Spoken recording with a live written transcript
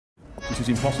It is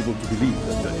impossible to believe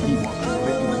that he was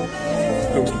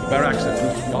close to the barracks and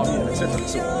close to the army, and etc. and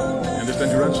so on. I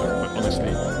understand your answer, but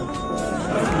honestly.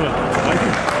 Well,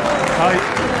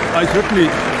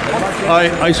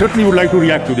 I certainly would like to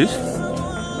react to this.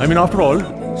 I mean, after all,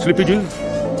 slippages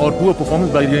or poor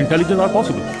performance by the intelligence are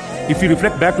possible. If you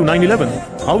reflect back to 9/11,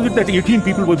 how is it that 18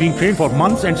 people were being trained for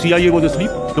months and CIA was asleep,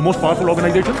 the most powerful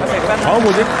organization? How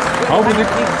was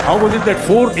it that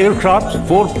 4 aircrafts,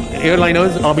 4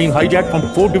 airliners are being hijacked from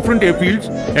 4 different airfields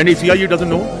and the CIA doesn't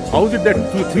know? How is it that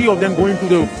 3 of them go into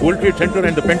the World Trade Center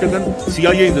and the Pentagon,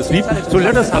 CIA is asleep? So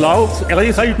let us allow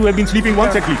LISI to have been sleeping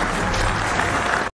once at least.